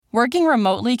Working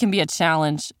remotely can be a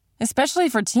challenge, especially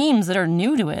for teams that are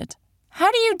new to it. How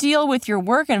do you deal with your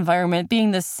work environment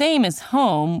being the same as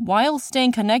home while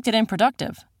staying connected and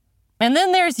productive? And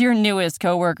then there's your newest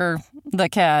coworker, the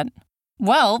cat.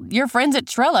 Well, your friends at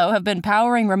Trello have been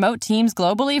powering remote teams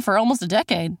globally for almost a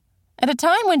decade. At a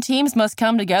time when teams must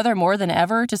come together more than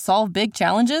ever to solve big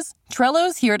challenges,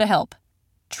 Trello's here to help.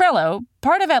 Trello,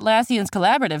 part of Atlassian's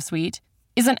collaborative suite,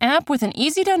 is an app with an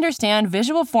easy-to-understand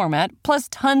visual format plus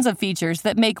tons of features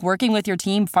that make working with your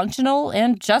team functional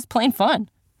and just plain fun.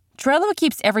 Trello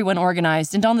keeps everyone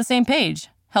organized and on the same page,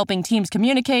 helping teams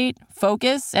communicate,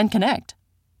 focus, and connect.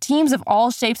 Teams of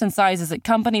all shapes and sizes at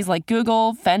companies like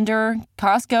Google, Fender,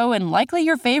 Costco, and likely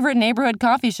your favorite neighborhood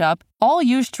coffee shop all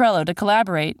use Trello to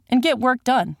collaborate and get work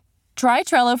done. Try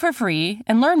Trello for free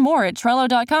and learn more at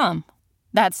Trello.com.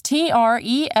 That's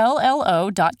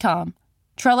Trello.com.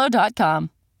 Trello.com.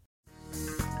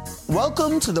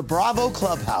 Welcome to the Bravo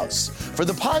Clubhouse for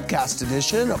the podcast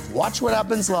edition of Watch What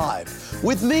Happens Live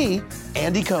with me,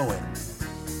 Andy Cohen.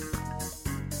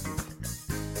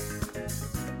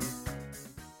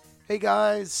 Hey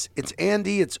guys, it's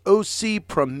Andy. It's OC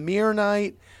premiere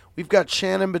night. We've got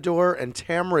Shannon Beador and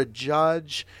Tamra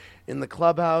Judge in the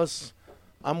clubhouse.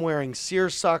 I'm wearing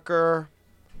seersucker.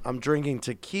 I'm drinking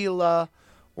tequila.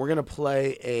 We're going to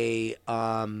play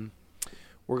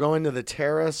we're going to the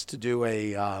terrace to do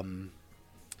a,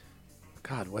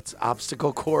 what's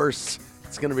obstacle course?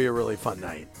 It's going to be a really fun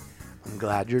night. I'm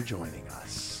glad you're joining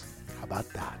us. How about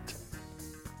that?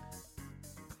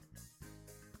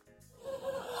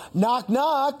 Knock,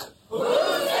 knock. Who's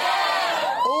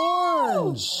there?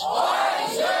 Orange.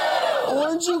 Orange.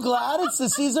 Aren't you glad it's the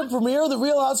season premiere of The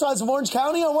Real Housewives of Orange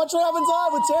County on Watch What Happens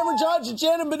Live with Tamra Judge and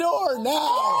Shannon Beador now?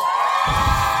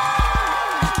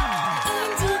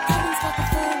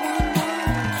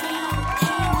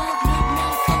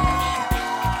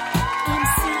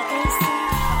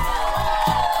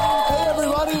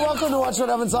 Watch What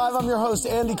Happens Live. I'm your host,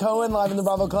 Andy Cohen, live in the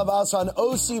Bravo Clubhouse on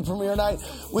OC premiere night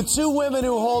with two women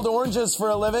who hold oranges for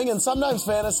a living and sometimes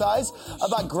fantasize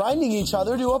about grinding each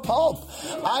other to a pulp.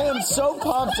 I am so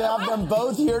pumped to have them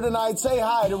both here tonight. Say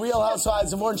hi to Real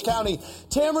Housewives of Orange County,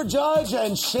 Tamra Judge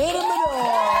and Shannon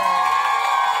Beador.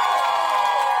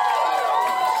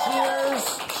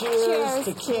 Cheers.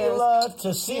 Tequila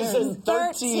to season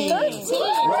 13. 13.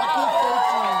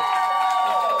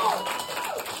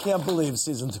 Can't believe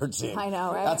season 13. I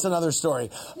know, right? That's another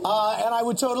story. And I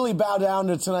would totally bow down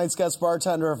to tonight's guest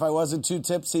bartender if I wasn't too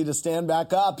tipsy to stand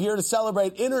back up. Here to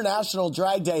celebrate International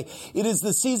Drag Day, it is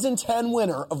the season 10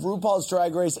 winner of RuPaul's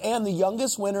Drag Race and the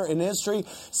youngest winner in history.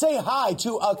 Say hi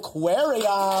to Aquaria.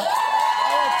 Hi,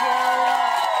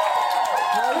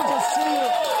 Aquaria. Great to see you.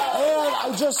 And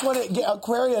I just want to get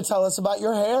Aquaria, tell us about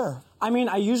your hair. I mean,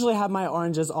 I usually have my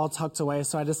oranges all tucked away,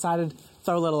 so I decided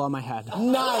throw a little on my head.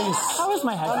 Nice. How is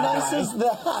my head? How nice is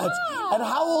that? And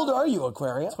how old are you,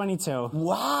 Aquaria? 22.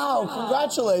 Wow.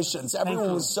 Congratulations.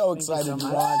 Everyone was so excited you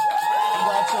won.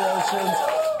 Congratulations.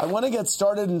 I want to get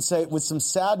started and say with some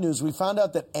sad news. We found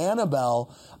out that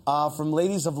Annabelle from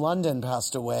Ladies of London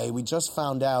passed away. We just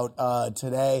found out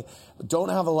today. Don't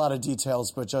have a lot of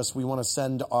details, but just we want to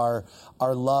send our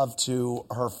love to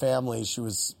her family. She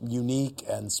was unique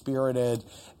and spirited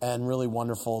and really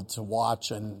wonderful to watch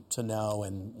and to know,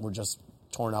 and we're just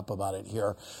torn up about it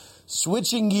here.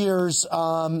 Switching gears,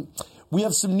 we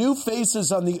have some new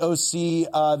faces on the OC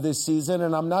this season,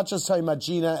 and I'm not just talking about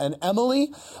Gina and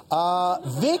Emily.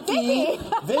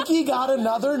 Vicky got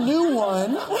another new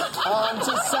one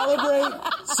to celebrate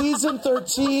season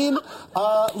 13.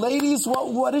 Ladies,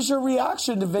 what is your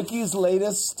reaction to Vicky's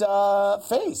latest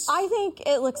face? I think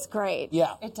it looks great.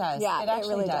 Yeah. It does. Yeah, it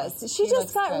actually really does. She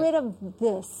just got good. rid of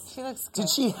this. She looks good. Did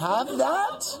she have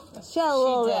that? She had a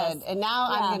little did. And now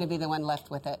I'm going to be the one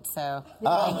left with it. So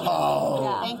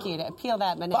thank you to appeal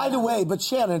that. But by the way, but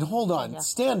Shannon, hold on.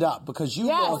 Stand up because you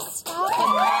look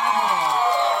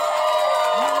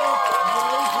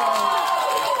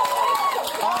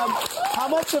How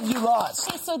much have you lost?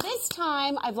 Okay, so this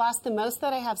time I've lost the most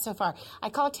that I have so far. I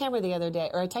called Tamra the other day,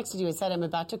 or I texted you and said I'm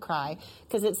about to cry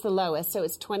because it's the lowest. So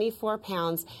it's 24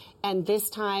 pounds. And this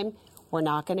time we're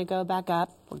not going to go back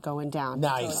up. We're going down.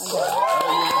 Nice.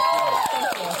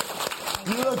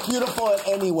 You look beautiful at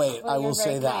any weight, I will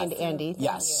say that. Kind, Andy.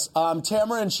 Yes.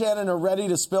 Tamra and Shannon are ready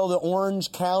to spill the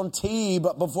Orange County,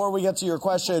 but before we get to your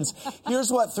questions,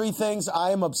 here's what 3 things I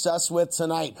am obsessed with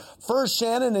tonight. First,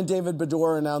 Shannon and David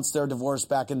Beador announced their divorce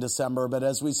back in December, but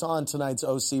as we saw on tonight's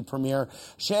OC premiere,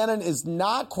 Shannon is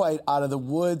not quite out of the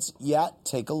woods yet.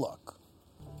 Take a look.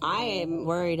 I am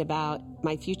worried about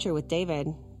my future with David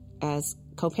as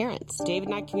co-parents. David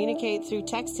and I communicate through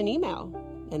text and email.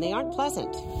 and they aren't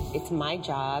pleasant. It's my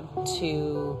job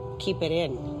to keep it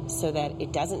in so that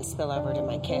it doesn't spill over to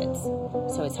my kids.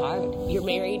 So it's hard. You're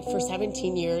married for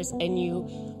 17 years and you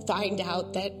find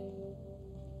out that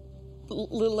a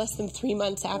little less than 3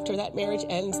 months after that marriage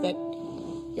ends that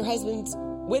your husband's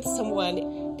with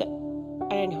someone that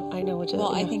I know what you're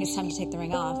Well, I think it's time to take the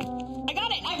ring off. I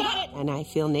got it! And I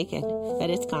feel naked, that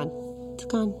it's gone. It's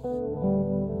gone.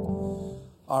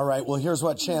 All right. Well, here's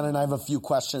what, Shannon, I have a few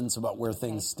questions about where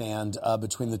things stand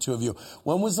between the two of you.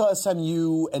 When was the last time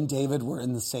you and David were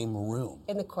in the same room?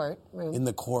 In the court room. In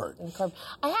the court.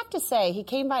 I have to say, he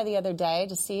came by the other day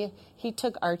to see if he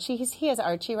took Archie. He has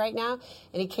Archie right now,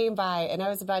 and he came by, and I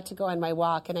was about to go on my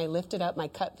walk, and I lifted up my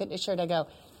Cut Fitness shirt. I go,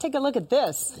 take a look at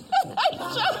this.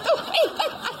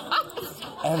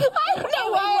 I don't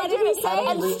know why I did it.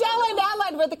 And Stella and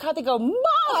Adeline were at the car. They go,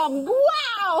 Mom,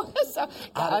 wow. So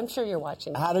I'm sure you're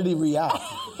watching. How did he react?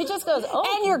 He just goes,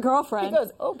 oh. And your girlfriend. He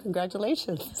goes, oh,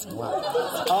 congratulations. Wow.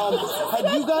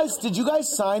 Did you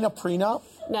guys sign a prenup?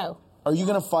 No. Are you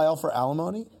going to file for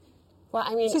alimony? Well,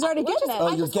 I mean, she's already getting it.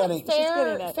 Oh, you're getting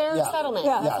fair settlement.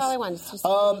 Yeah. That's all I want.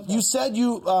 You said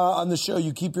you on the show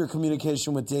you keep your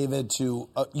communication with David to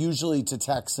usually to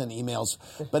texts and emails,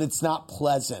 but it's not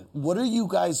pleasant. What are you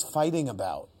guys fighting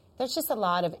about? There's just a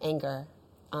lot of anger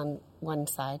on one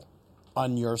side.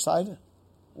 On your side?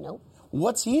 Nope.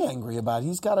 What's he angry about?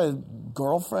 He's got a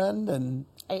girlfriend, and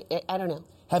I don't know.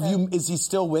 Is he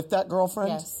still with that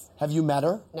girlfriend? Yes. Have you met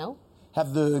her? No.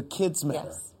 Have the kids met her?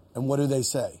 Yes. And what do they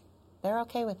say? They're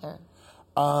okay with her.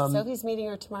 Sophie's meeting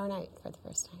her tomorrow night for the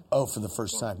first time. Oh, for the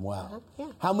first time. Wow. Yeah.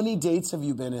 How many dates have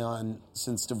you been on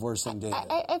since divorcing David?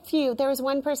 A few. There was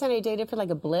one person I dated for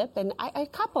like a blip, and a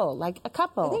couple. I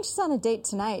think she's on a date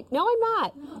tonight. No, I'm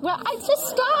not. Well, I just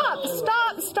stop.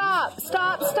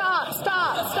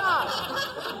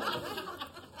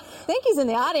 I think he's in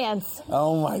the audience.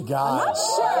 Oh, my God. I'm not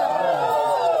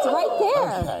sure. It's right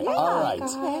there. Okay. Yeah. All right.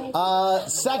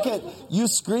 Second, you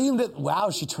screamed at... Wow,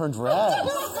 she turned red.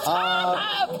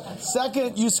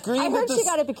 Second, you screamed I heard at she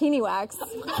got a bikini wax.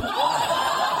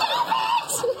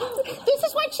 This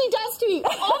is what she does to me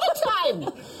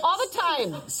all the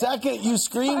time. Second, you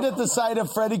screamed at the sight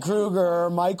of Freddy Krueger.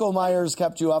 Michael Myers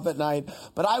kept you up at night.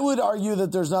 But I would argue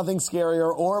that there's nothing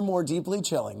scarier or more deeply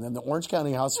chilling than the Orange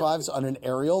County Housewives on an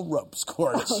aerial ropes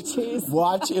course. Oh, jeez.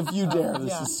 Watch if you dare.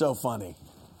 This is so funny.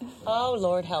 Oh,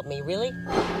 Lord help me. Really? Am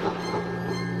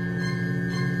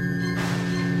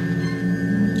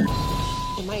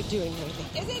I doing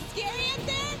anything? Is it scary up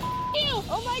there? Ew.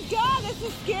 Oh, my God, this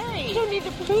is scary. I don't need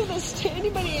to prove this to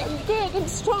anybody. I'm good. I'm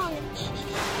strong. What's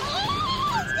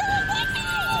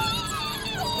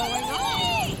going on?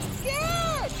 I'm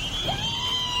scared.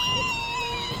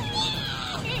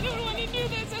 I don't want to do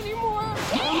this anymore.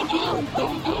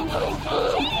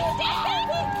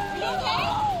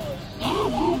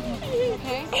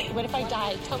 Okay? What if I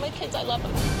die? Tell my kids I love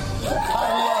them.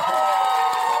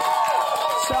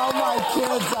 Tell my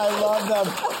kids I love them.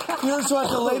 Here's what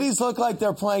the ladies look like.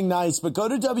 They're playing nice, but go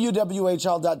to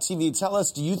WWHL.tv. Tell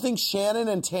us, do you think Shannon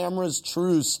and Tamra's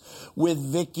truce with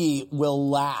Vicky will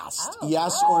last?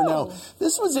 Yes or no?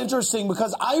 This was interesting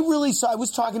because I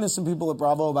was talking to some people at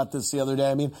Bravo about this the other day.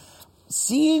 I mean,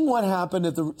 seeing what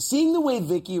happened seeing the way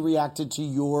Vicky reacted to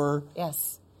your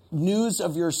news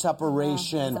of your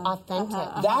separation.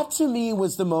 Authentic. That to me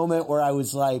was the moment where I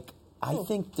was like, I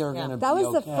think they're going to be That was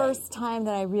okay. the first time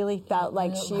that I really felt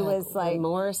like she was like...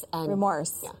 Remorse.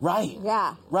 Yeah. Right.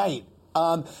 Yeah. Right.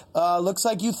 Looks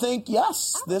like you think,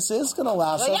 yes, this is going to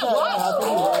last.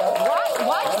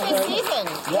 Watch this season.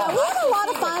 Yeah, we had a lot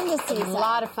of fun this season. A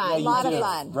lot of fun. Yeah, a lot of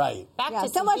fun. Right.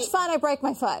 So much fun, I break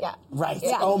my foot. Yeah. Right.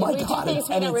 Yeah. Oh, my We do God. things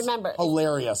we And don't it's remember.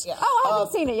 hilarious. Yeah. Oh, I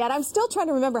haven't seen it yet. I'm still trying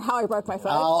to remember how I broke my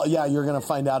foot. Yeah, you're going to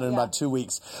find out in about 2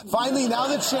 weeks. Finally, now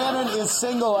that Shannon is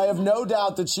single, I have no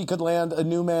doubt that she could land a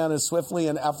new man as swiftly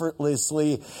and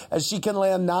effortlessly as she can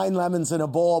land 9 lemons in a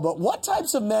bowl. But what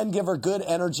types of men give her good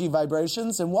energy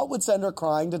vibrations, and what would send her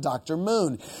crying to Dr.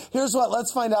 Moon? Here's what.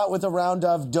 Let's find out with a round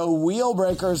of wheel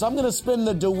breakers. I'm going to spin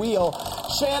the wheel.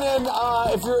 Shannon,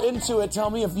 if you're into it, tell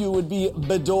me if you would be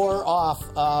Beador off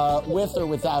with or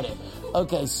without it.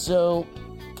 Okay, so...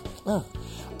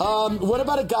 what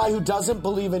about a guy who doesn't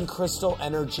believe in crystal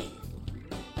energy?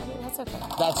 That's okay.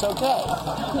 That's okay.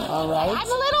 All right. I'm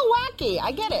a little wacky.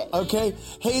 I get it. Okay.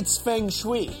 Hates feng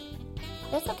shui.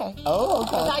 That's okay. Oh,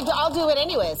 okay. I'll do it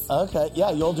anyways. Okay.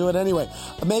 Yeah, you'll do it anyway.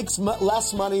 Makes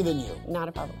less money than you. Not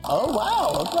a problem. Oh,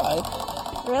 wow. Okay.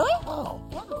 Really? Oh.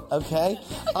 Okay.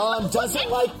 Doesn't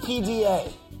like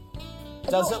PDA.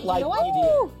 Doesn't like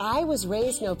PDA. I was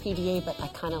raised no PDA, but I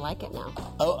kind of like it now.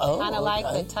 Oh, Kind of okay.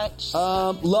 like the touch.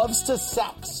 Loves to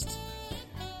sext.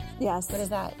 Yes. What is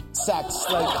that? Sex,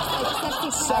 like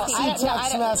sexy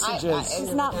text messages.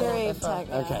 She's not very tech.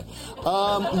 Okay.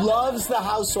 Loves the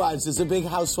Housewives. Is a big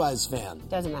Housewives fan.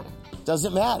 Doesn't matter.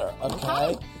 Doesn't matter.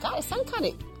 Okay. Guys, some kind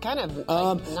of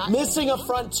not missing a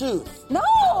front tooth. No.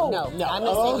 No. No. I'm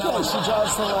missing Okay, no. she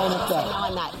draws the line at that. No,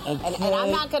 I'm not. Okay. And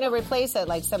I'm not going to replace it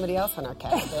like somebody else on our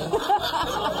cast. Oh,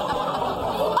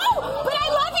 but I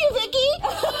love you, Vicky.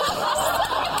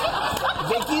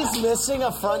 Vicky's missing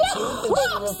a front tooth.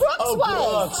 Brooks was.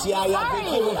 Brooks. Yeah. Sorry.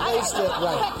 Vicky replaced it.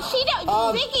 Right. But she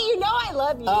don't. Vicky, you know I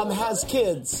love you. Has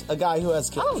kids. A guy who has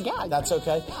kids. Oh, yeah. That's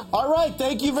okay. All right.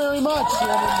 Thank you very much,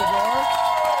 Shannon Beador.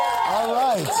 All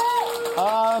right.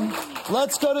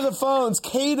 Let's go to the phones.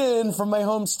 Kaden from my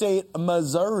home state,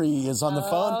 Missouri, is on the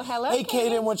phone. Hello, hey,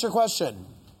 Kaden, what's your question?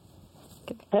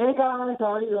 Hey, guys.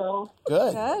 How are you?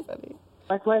 Good. Good.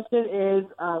 My question is,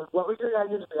 what was your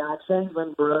guys' reaction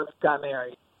when Brooks got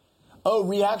married? Oh,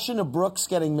 reaction to Brooks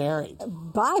getting married.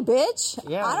 Bye, bitch.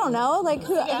 Yeah. I don't know. Like,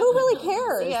 who really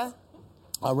cares? Yeah.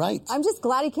 All right. I'm just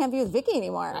glad he can't be with Vicky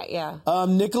anymore. Right, yeah.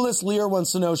 Nicholas Lear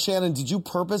wants to know, Shannon, did you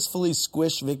purposefully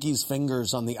squish Vicky's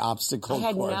fingers on the obstacle I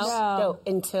had course? no,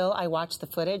 until I watched the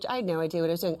footage, I had no idea what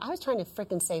I was doing. I was trying to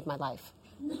frickin' save my life.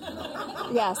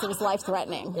 Yes, it was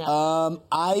life-threatening. Yeah.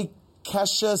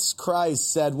 Cassius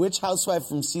Christ said, which housewife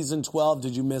from season 12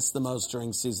 did you miss the most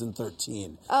during season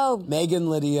 13? Oh. Megan,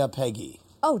 Lydia, Peggy.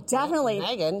 Oh, definitely.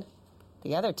 Megan.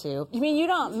 The other two. You mean you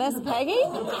don't miss Peggy?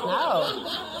 No.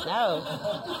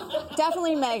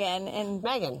 Definitely Megan. And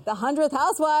Megan. The 100th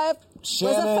housewife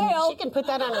Shannon. was a fail. She can put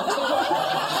that on her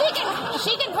tombstone.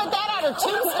 She can put that on her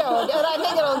tombstone, and I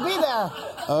think it'll be there.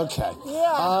 Okay.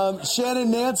 Yeah. Shannon,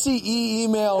 Nancy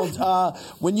emailed,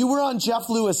 when you were on Jeff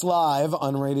Lewis Live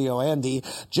on Radio Andy,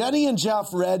 Jenny and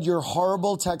Jeff read your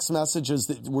horrible text messages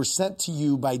that were sent to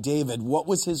you by David. What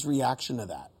was his reaction to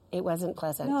that? It wasn't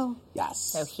pleasant. No. Yes.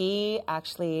 So he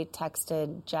actually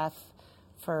texted Jeff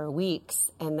for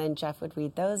weeks, and then Jeff would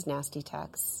read those nasty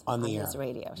texts on his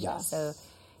radio show. Yes. So,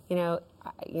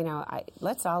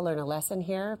 let's all learn a lesson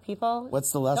here, people.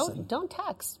 What's the lesson? Don't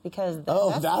text, because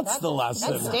that's the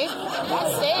lesson. That stays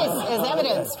as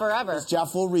evidence forever.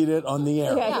 Jeff will read it on the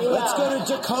air. Yeah, Let's go to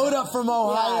Dakota from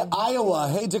Iowa.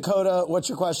 Hey, Dakota, what's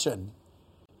your question?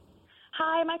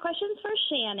 Hi, my question's for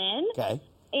Shannon. Okay.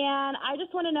 And I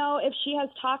just want to know if she has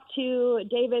talked to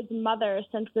David's mother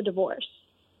since the divorce.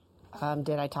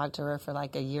 Did I talk to her for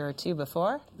like a year or two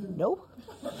before? Nope.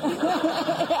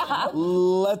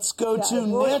 Let's go to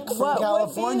Nick from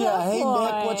California. Hey,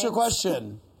 Nick, what's your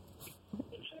question?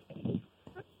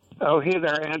 Oh, hey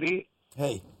there, Andy.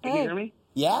 Hey. Can you hear me?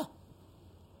 Yeah.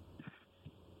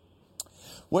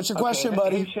 What's your question,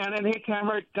 buddy? Hey, Shannon. Hey,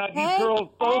 Tamra. God, Hey. you girls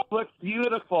both look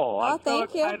beautiful. I'm so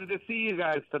thank you. excited to see you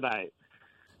guys tonight.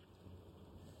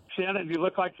 Shannon, you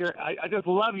look like I just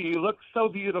love you. You look so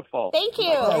beautiful. Thank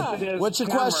you. What's your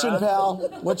question, pal?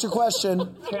 What's your question?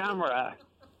 Tamra,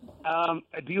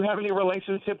 do you have any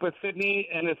relationship with Sydney,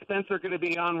 and is Spencer going to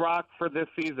be on Rock for this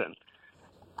season?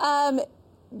 Yeah,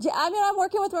 I'm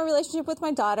working with my relationship with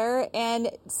my daughter,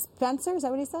 and Spencer, is that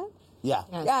what he said?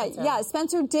 Yeah.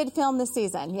 Spencer did film this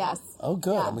season, yes. Oh,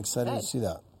 good. Yeah. I'm excited to see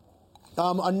that.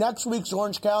 On next week's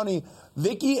Orange County,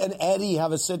 Vicky and Eddie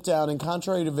have a sit-down, and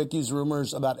contrary to Vicky's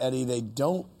rumors about Eddie, they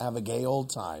don't have a gay old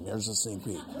time. Here's a sneak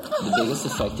peek. The biggest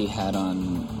effect he had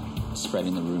on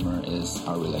spreading the rumor is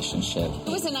our relationship. It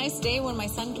was a nice day when my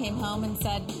son came home and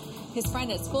said, his friend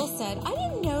at school said, I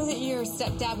didn't know that your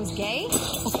stepdad was gay.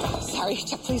 Sorry,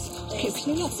 Chuck, please.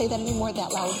 Can you not say that anymore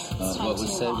that loud? What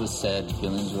was said was said,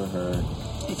 feelings were hurt.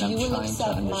 If I'm you will trying to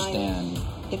accept understand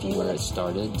where it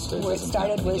started, so it doesn't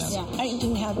happen again. I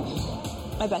didn't have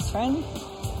my best friend,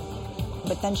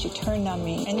 but then she turned on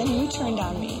me, and then you turned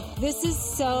on me. This is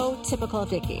so typical of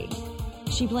Vicky.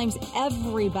 She blames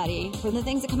everybody for the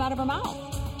things that come out of her mouth.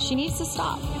 She needs to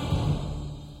stop.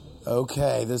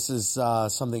 Okay, this is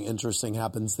something interesting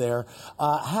happens there.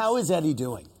 How is Eddie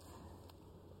doing?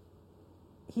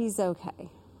 He's okay.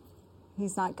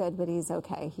 He's not good, but he's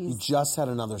okay. He just had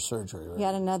another surgery, right? He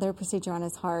had another procedure on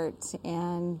his heart,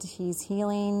 and he's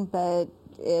healing, but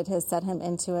it has set him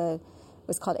into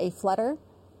what's called a flutter,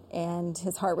 and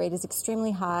his heart rate is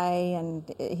extremely high,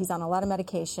 and he's on a lot of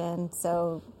medication,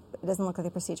 so it doesn't look like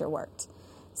the procedure worked.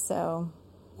 So...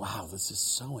 Wow, this is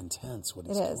so intense what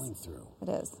he's going through. It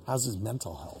is. How's his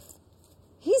mental health?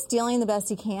 He's dealing the best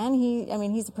he can.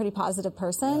 He's a pretty positive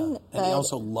person. Yeah. And he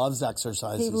also loves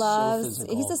exercise. He's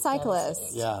a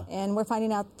cyclist. Yeah. And we're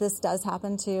finding out this does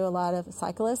happen to a lot of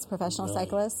cyclists, professional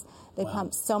cyclists. They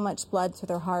pump so much blood through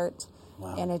their heart,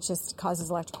 and it just causes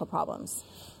electrical problems.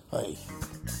 Hey.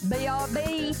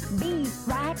 BRB, be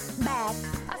right back.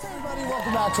 Everybody,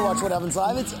 welcome back to Watch What Happens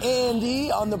Live. It's Andy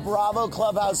on the Bravo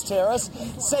Clubhouse Terrace.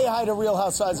 Say hi to Real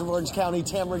Housewives of Orange County,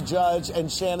 Tamra Judge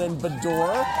and Shannon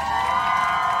Beador.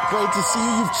 Great to see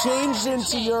you. You've changed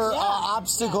into your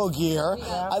obstacle gear.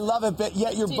 Yeah. I love it, but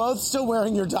yet you're both still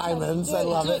wearing your diamonds. I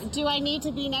love it. Do I need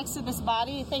to be next to this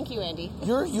body? Thank you, Andy.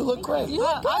 You look great. You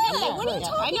look good. What are you talking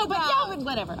about? I know, but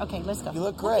whatever. Okay, let's go. You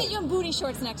look great. We'll get you in booty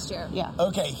shorts next year. Yeah.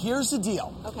 Okay, here's the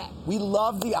deal. Okay. We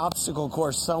love the obstacle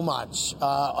course so much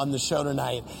on the show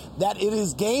tonight that it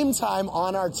is game time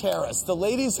on our terrace. The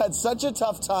ladies had such a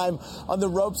tough time on the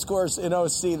ropes course in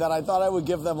OC that I thought I would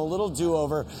give them a little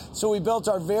do-over. So we built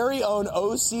our very own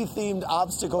OC-themed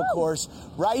obstacle course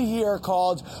right here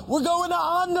called We're Going to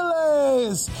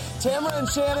Andales. Tamra and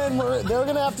Shannon, they're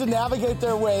going to have to navigate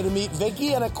their way to meet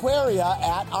Vicky and Aquaria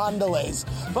at Andales.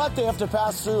 But they have to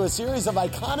pass through a series of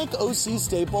iconic OC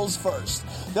staples first.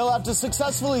 They'll have to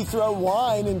successfully throw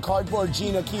wine in cardboard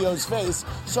Gina Keogh's face.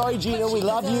 Sorry, Gina, we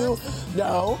love you.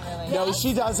 No,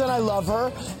 she doesn't. I love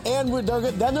her. And then they're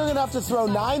going to have to throw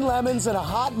 9 lemons in a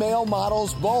hot male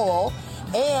model's bowl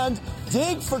and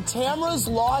dig for Tamra's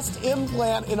lost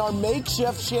implant in our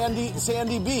makeshift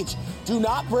sandy beach. Do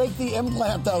not break the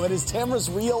implant, though. It is Tamra's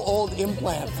real old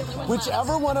implant.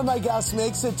 Whichever one of my guests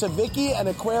makes it to Vicky and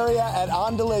Aquaria at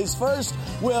Andales first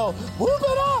will whoop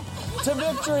it up to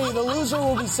victory. The loser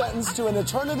will be sentenced to an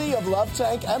eternity of love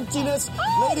tank emptiness.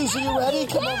 Ladies, are you ready?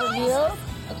 Come over here.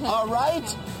 Okay. All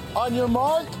right. On your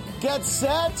mark, get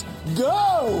set,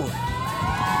 go.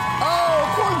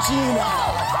 Oh, poor Gina.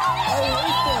 I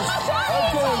hate this.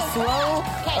 Okay, throw.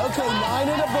 Okay, 9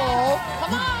 in a bowl.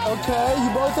 Okay, you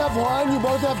both have 1. You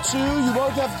both have 2. You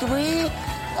both have 3.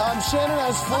 Shannon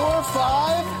has 4,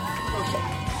 5. Okay.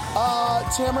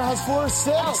 Tamra has 4,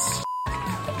 6.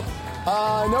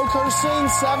 No cursing.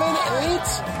 7, 8.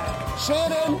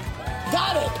 Shannon,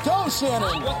 got it. Go, Shannon.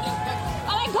 Oh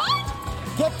my God!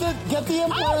 Get the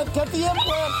implant. Get the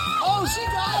implant. Oh, she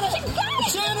got it.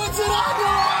 Shannon's in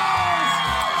Andales.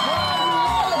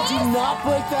 Do not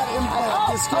break that implant.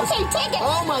 Okay, take it.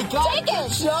 Oh my God. Take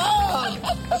Good it. job.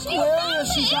 Aquaria,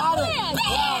 she got it.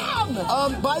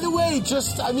 Bam! By the way,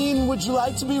 would you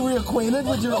like to be reacquainted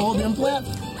with your old implant?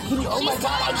 Oh my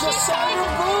God, I just saw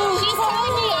your boobs. She's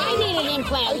telling me I need an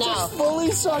implant now. I just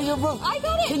fully saw your boobs. I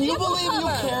got it. Can you believe you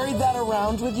carried that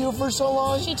around with you for so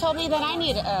long? She told me that I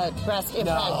need a breast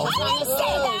implant. I didn't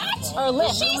say that. Or a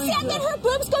lift. She said that her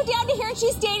boobs go down to here and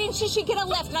she's dating, she should get a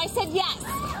lift. And I said yes.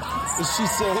 Is she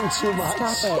saying too much?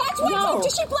 Stop it. That's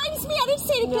what she blames me. I didn't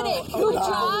say to get it. Good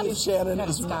job. Shannon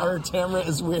Tamra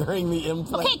is wearing the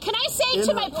implant. Okay, can I say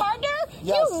to my partner,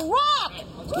 yes. You rock.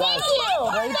 Thank you.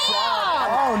 Great job.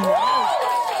 Oh,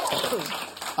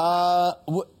 nice.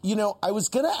 I was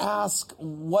going to ask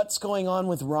what's going on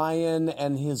with Ryan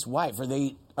and his wife. Are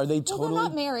they totally... Well, they're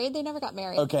not married. They never got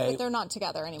married. Okay. But they're not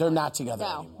together anymore. They're not together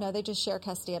anymore. No, they just share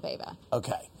custody of Ava.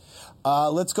 Okay.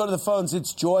 Let's go to the phones.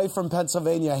 It's Joy from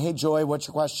Pennsylvania. Hey, Joy, what's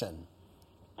your question?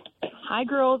 Hi,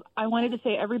 girls. I wanted to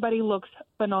say everybody looks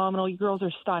phenomenal. You girls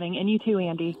are stunning. And you too,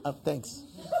 Andy. Oh, thanks.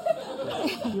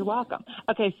 You're welcome.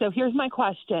 Okay, so here's my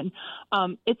question.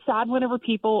 It's sad whenever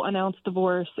people announce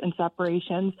divorce and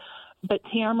separations, but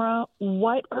Tamra,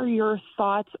 what are your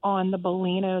thoughts on the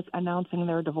Bellinos announcing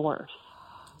their divorce?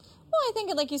 Well, I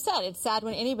think, like you said, it's sad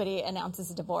when anybody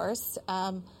announces a divorce.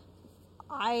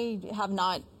 I have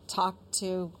not talked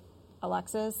to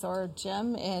Alexis or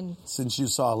Jim since you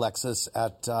saw Alexis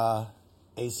at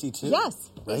AC2?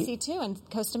 Yes, right? AC2 in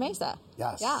Costa Mesa.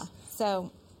 Yes. Yeah,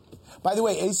 so... By the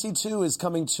way, AC2 is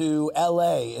coming to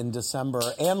L.A. in December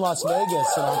and Las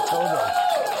Vegas in October.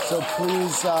 So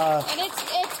please... and it's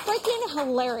freaking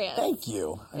hilarious. Thank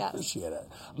you. I appreciate it.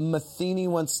 Matheny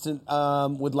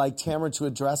would like Tamra to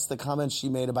address the comments she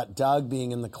made about Doug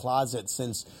being in the closet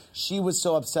since she was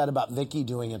so upset about Vicky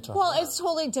doing it to her. Well, it's a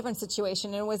totally different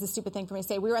situation, and it was a stupid thing for me to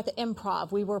say. We were at the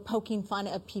Improv. We were poking fun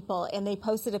of people, and they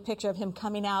posted a picture of him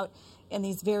coming out in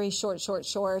these very short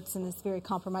shorts and this very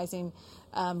compromising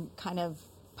kind of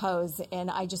pose,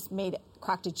 and I just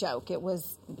cracked a joke. It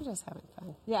was... We're just having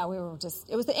fun. Yeah, it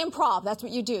was the Improv. That's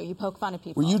what you do. You poke fun of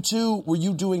people. Were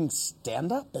you doing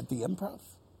stand-up at the Improv?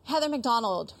 Heather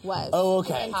McDonald was. Oh,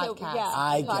 okay. So, yeah,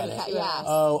 I get it. Yes.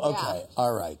 Oh, okay. Yeah.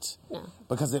 All right. No.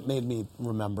 Because it made me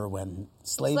remember when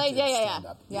Slade did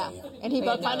stand-up. Yeah. And he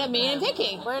poked fun of me and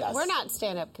Vicky. We're not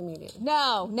stand-up comedians.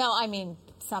 No, I mean,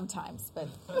 sometimes, but...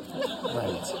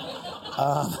 Right.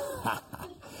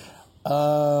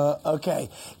 Okay.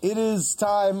 It is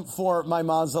time for my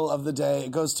mazel of the day.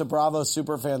 It goes to Bravo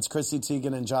superfans Chrissy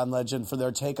Teigen and John Legend for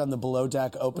their take on the Below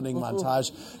Deck opening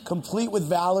montage, complete with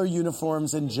Valor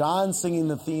uniforms and John singing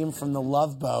the theme from The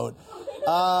Love Boat.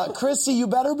 Chrissy, you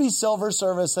better be silver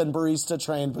service and barista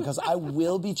trained because I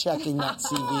will be checking that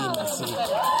CV, Missy.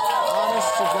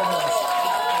 Honest to goodness.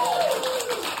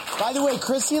 By the way,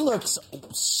 Chrissy looks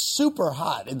super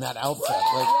hot in that outfit.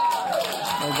 Like,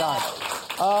 oh my God.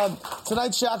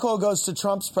 Tonight, Shackel goes to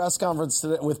Trump's press conference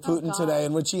today, with Putin today,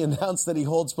 in which he announced that he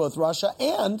holds both Russia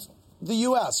and the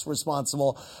U.S.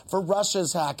 responsible for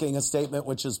Russia's hacking, a statement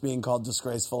which is being called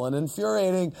disgraceful and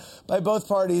infuriating by both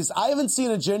parties. I haven't seen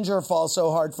a ginger fall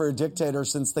so hard for a dictator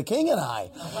since the king and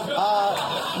I.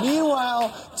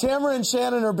 Meanwhile, Tamra and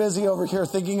Shannon are busy over here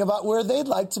thinking about where they'd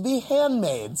like to be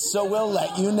handmaids, so we'll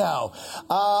let you know.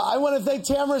 I want to thank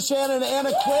Tamra, Shannon, and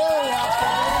Aquaria.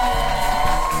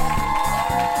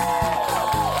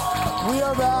 We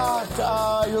are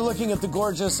back. You're looking at the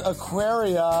gorgeous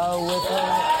Aquaria with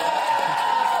her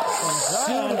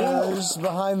singers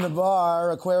behind the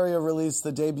bar. Aquaria released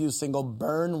the debut single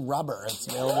Burn Rubber. It's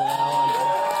available now on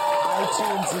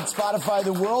iTunes and Spotify.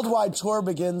 The worldwide tour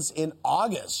begins in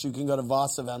August. You can go to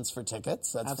Voss Events for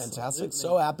tickets. That's fantastic.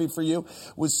 So happy for you.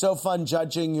 It was so fun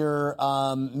judging your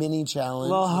mini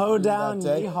challenge. Little hoedown,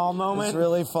 hall moment. It was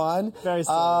really fun. Very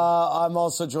silly. I'm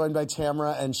also joined by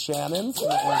Tamra and Shannon. So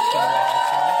that was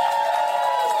awesome.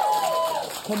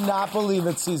 Cannot believe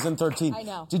it's season 13. I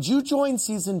know. Did you join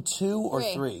season 2 or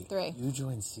 3? 3. You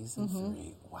joined season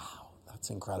 3. Wow, that's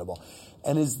incredible.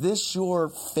 And is this your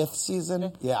 5th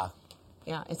season? Yeah.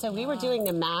 Yeah, and so we were doing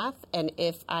the math, and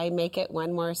if I make it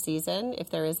one more season, if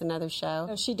there is another show...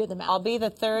 No, she did the math. I'll be the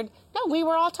third... No, we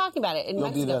were all talking about it in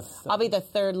You'll be Mexico. the I'll be the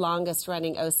third longest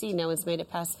running OC. No one's made it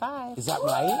past 5. Is that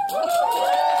right?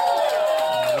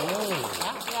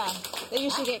 Yeah. They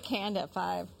usually get canned at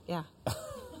 5. Yeah.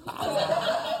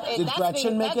 Did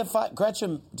Gretchen make it 5?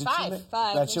 Gretchen, did 5. she make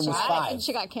 5. Gretchen was 5. And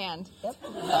she got canned. Yep.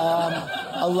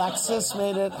 Alexis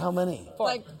made it how many? 4.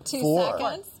 Like 2 4.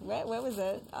 seconds. What was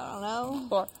it? I don't know.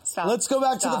 4. Stop. Let's go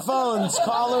back to the phones.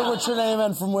 Caller, what's your name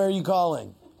and from where are you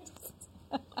calling?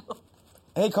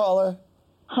 Hey, caller.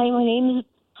 Hi,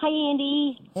 Hi,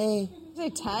 Andy. Hey. Is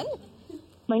it 10?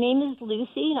 My name is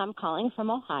Lucy, and I'm calling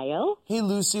from Ohio. Hey,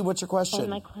 Lucy, what's your question? And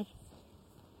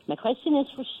my question is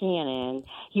for Shannon.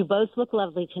 You both look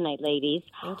lovely tonight, ladies.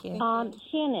 Thank you.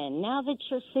 Shannon, now that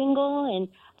you're single and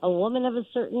a woman of a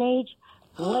certain age,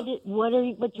 what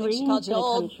dreams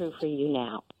gonna come true for you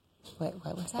now? Wait,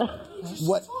 what was that?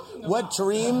 What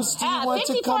dreams do you want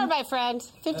to 54, come? my friend.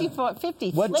 54,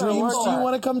 50. What dreams do you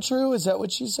want to come true? Is that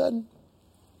what she said?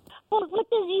 Well,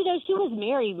 she was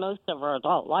married most of her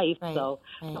adult life, so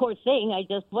poor thing.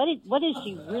 What does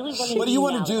she really want to do? What do you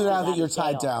want to do now that you're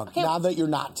tied jail? down? Okay. Now that you're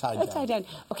not tied down.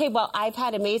 Okay, well, I've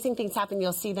had amazing things happen.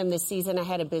 You'll see them this season. I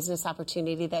had a business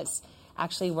opportunity that's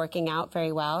actually working out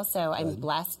very well, so I'm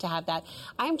blessed to have that.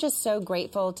 I'm just so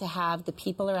grateful to have the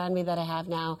people around me that I have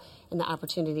now and the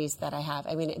opportunities that I have.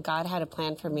 I mean, God had a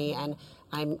plan for me, and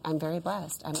I'm very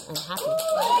blessed. I'm happy.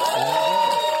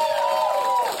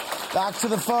 Back to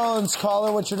the phones.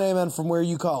 Caller, what's your name and from where are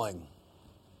you calling?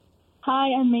 Hi,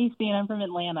 I'm Macy, and I'm from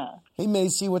Atlanta. Hey,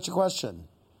 Macy, what's your question?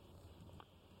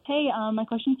 Hey, my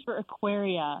question's for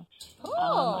Aquaria.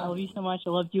 I love you so much. I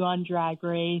loved you on Drag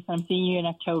Race. I'm seeing you in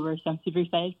October, so I'm super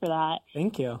excited for that.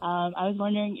 Thank you. I was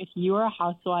wondering, if you were a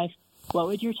housewife, what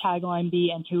would your tagline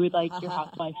be, and who would your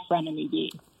housewife frenemy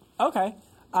be? Okay.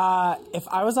 If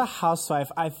I was a housewife,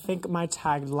 I think my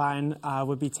tagline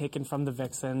would be taken from the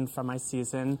Vixen from my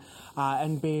season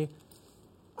and be,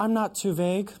 I'm not too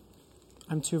vague,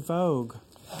 I'm too Vogue.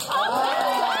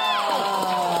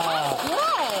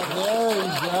 Very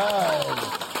good.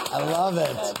 I love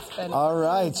it. All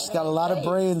right. She's got a lot of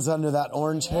brains under that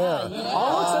orange hair.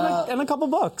 All books and a couple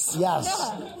books. Yes.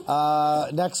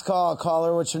 Next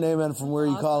caller, what's your name and from where are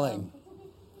you calling?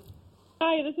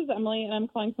 Hi, this is Emily, and I'm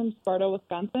calling from Sparta,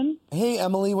 Wisconsin. Hey,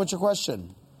 Emily, what's your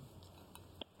question?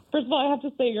 First of all, I have to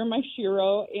say you're my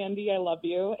shiro. Andy, I love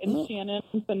you. And Shannon,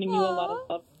 I'm sending you a lot of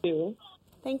love, too.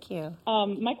 Thank you.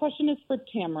 My question is for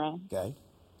Tamra. Okay.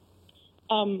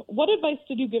 What advice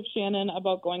did you give Shannon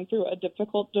about going through a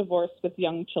difficult divorce with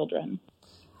young children?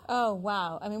 Oh,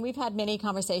 wow. I mean, we've had many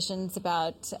conversations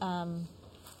about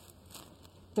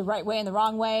the right way and the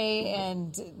wrong way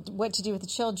and what to do with the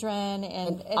children.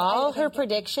 And all her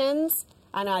predictions,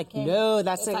 I'm like, no,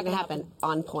 that's not going to happen.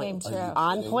 On point. Came true.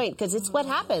 On point, because it's what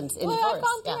happens in divorce. I've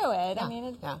gone through it. I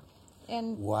mean,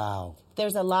 And wow.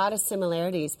 There's a lot of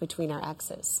similarities between our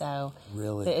exes, so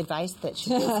really? The advice that she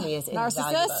gives me is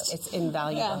invaluable. Narcissist? It's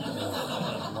invaluable.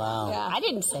 Yeah. Wow. Yeah. I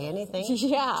didn't say anything.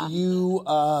 Yeah. Do you,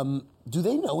 do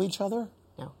they know each other?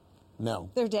 No. No.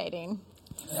 They're dating.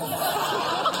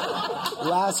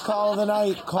 Last call of the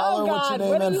night. Caller, what's your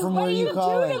name and from where are you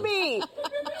calling? What do you do to me?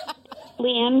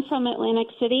 Leanne from Atlantic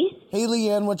City. Hey,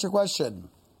 Leanne, what's your question?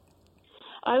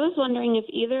 I was wondering if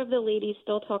either of the ladies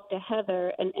still talk to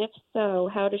Heather, and if so,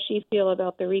 how does she feel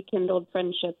about the rekindled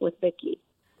friendship with Vicky?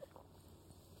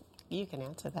 You can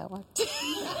answer that one.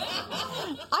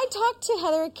 I talk to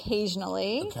Heather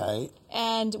occasionally. Okay.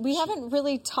 And we haven't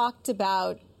really talked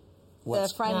about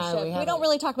the friendship. No, we don't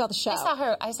really talk about the show.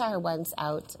 I saw her once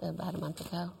out about a month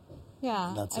ago.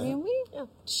 Yeah. That's I it. mean,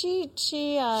 she's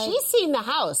seen the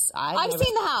house. I've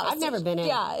seen the house. I've never been in.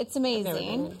 Yeah, it's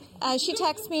amazing. She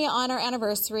texted me on our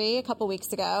anniversary a couple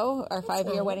weeks ago, our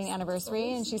 5-year wedding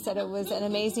anniversary, and she said it was an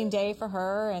amazing day for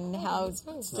her and how,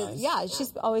 yeah,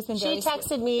 she's always been very She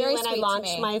texted me very when I sweet to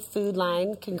launched me. my food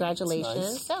line. Congratulations.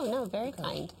 Nice. Oh, no, very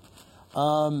kind.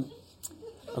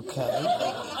 Okay.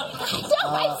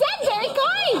 I said very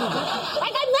kind.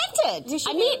 Like I meant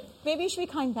it. Maybe you should be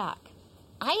kind back.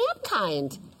 I am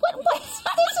kind. What?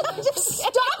 Just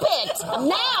stop it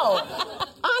now.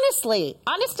 Honestly,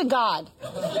 honest to God.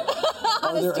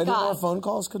 Are there any more phone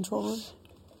calls, controller?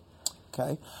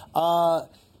 Okay. How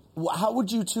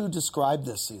would you two describe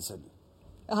this season?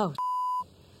 Oh,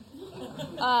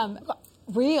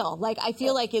 real. Like I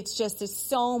feel like it's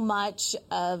so much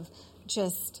of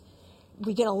just.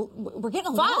 We're getting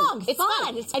along. It's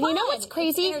fun. It's and fun. you know what's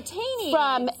crazy? It's entertaining.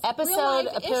 From It's episode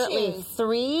real-life apparently issues.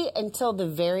 3 until the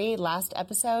very last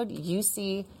episode, you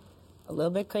see a little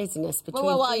bit of craziness between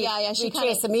she three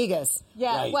Tres Amigas.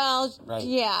 Yeah, Right. well, Right.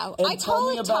 yeah. And I call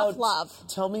it tough love.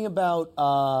 Tell me about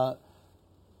the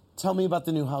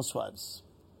new Housewives.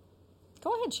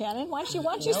 Go ahead, Shannon. Why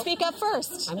don't you speak up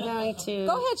first? I'm going to.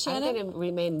 Go ahead, Shannon. I'm going to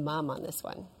remain mum on this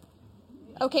one.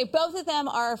 Okay, both of them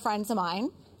are friends of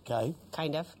mine. Okay.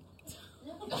 Kind of.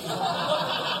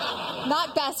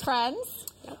 Not best friends.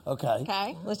 Okay.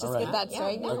 Okay, let's just get that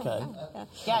straight. Okay.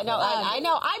 Yeah, no, I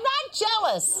know. I'm not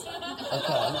jealous.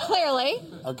 Okay. Clearly.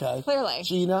 Okay. Clearly.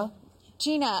 Gina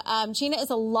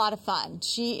is a lot of fun.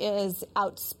 She is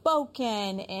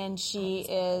outspoken, and she's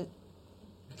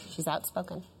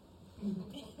outspoken.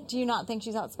 Do you not think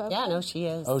she's outspoken? Yeah, no, she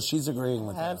is. Oh, she's agreeing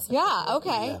with that. Yeah,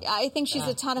 okay. Yeah. I think she's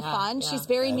a ton of fun. She's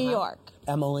very New York.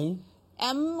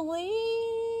 Emily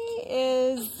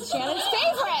is Shannon's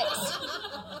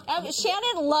favorite.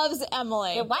 Shannon loves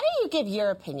Emily. Yeah, why don't you give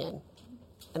your opinion?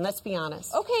 And let's be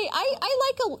honest. Okay, I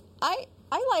like her.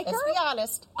 Let's be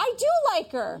honest. I do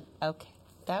like her. Okay.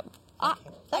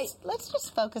 Let's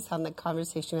just focus on the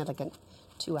conversation we had like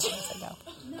 2 hours ago.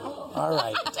 All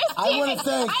right. I want to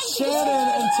thank Shannon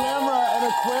and Tamra and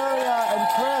Aquaria and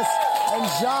Chris and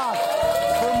Jacques.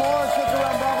 For more, click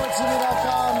around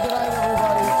BravoTV.com. Good night,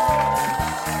 everybody.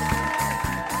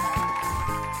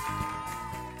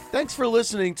 Thanks for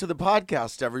listening to the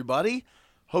podcast, everybody.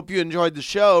 Hope you enjoyed the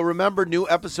show. Remember, new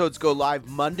episodes go live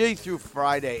Monday through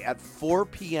Friday at 4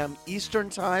 p.m. Eastern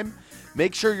Time.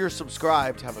 Make sure you're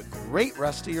subscribed. Have a great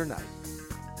rest of your night.